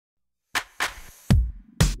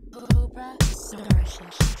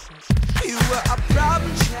You were a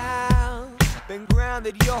problem child, been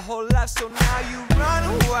grounded your whole life, so now you run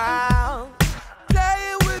wild.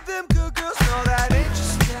 Playing with them good girls, no, that ain't your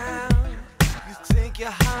style. You think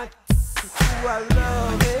you're hot, ooh, I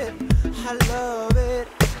love it,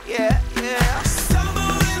 yeah, yeah.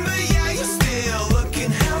 Stumbling, but yeah, you're still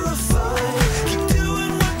looking hella fun. Keep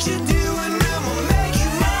doing what you're doing, and we'll make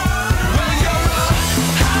it mine. Well, you're a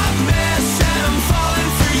hot mess, and I'm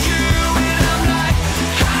falling for you, and I'm like,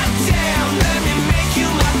 hot damn, let me make you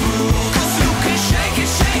my boo. 'Cause you can shake it,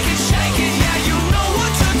 shake it, shake it, yeah, you know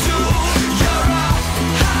what to do. You're a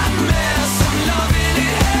hot mess, I'm loving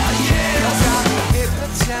it, hell yeah. You got me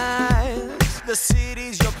hypnotized, the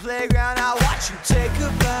city's your playground, I watch you take a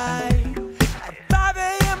bite. At 5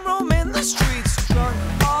 a.m. roaming the streets, drunk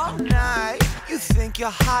all night. You think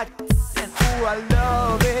you're hot, and ooh, I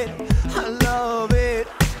love it,